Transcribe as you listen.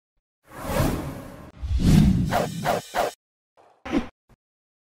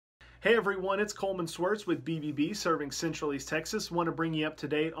Hey everyone, it's Coleman Swartz with BBB serving Central East Texas. Want to bring you up to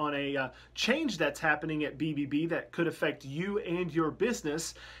date on a change that's happening at BBB that could affect you and your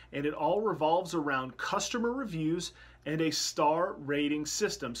business, and it all revolves around customer reviews and a star rating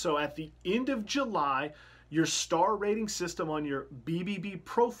system. So at the end of July, your star rating system on your BBB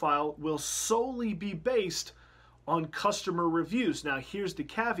profile will solely be based on customer reviews. Now here's the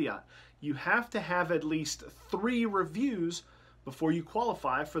caveat. You have to have at least 3 reviews before you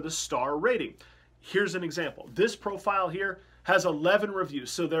qualify for the star rating. Here's an example. This profile here has 11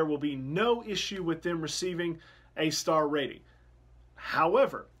 reviews, so there will be no issue with them receiving a star rating.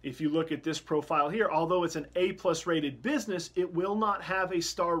 However, if you look at this profile here, although it's an A+ rated business, it will not have a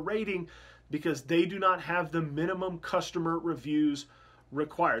star rating because they do not have the minimum customer reviews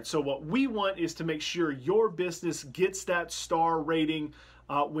required. So what we want is to make sure your business gets that star rating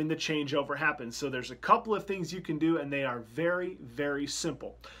when the changeover happens. So there's a couple of things you can do, and they are very, very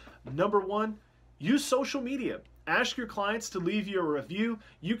simple. Number 1, use social media. Ask your clients to leave you a review.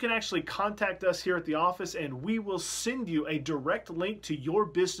 You can actually contact us here at the office, and we will send you a direct link to your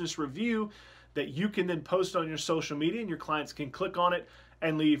business review that you can then post on your social media, and your clients can click on it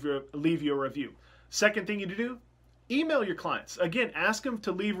and leave you a review. Second thing you do, email your clients. Again, ask them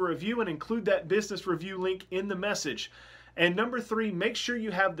to leave a review and include that business review link in the message. And number 3, make sure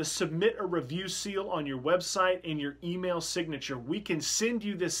you have the submit a review seal on your website and your email signature. We can send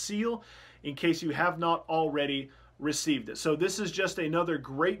you this seal in case you have not already received it. So this is just another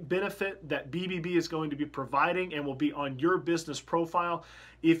great benefit that BBB is going to be providing and will be on your business profile.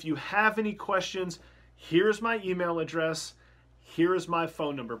 If you have any questions, here's my email address. Here is my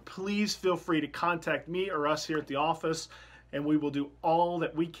phone number. Please feel free to contact me or us here at the office, and we will do all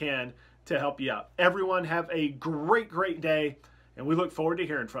that we can to help you out. Everyone have a great, great day, and we look forward to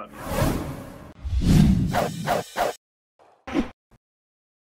hearing from you.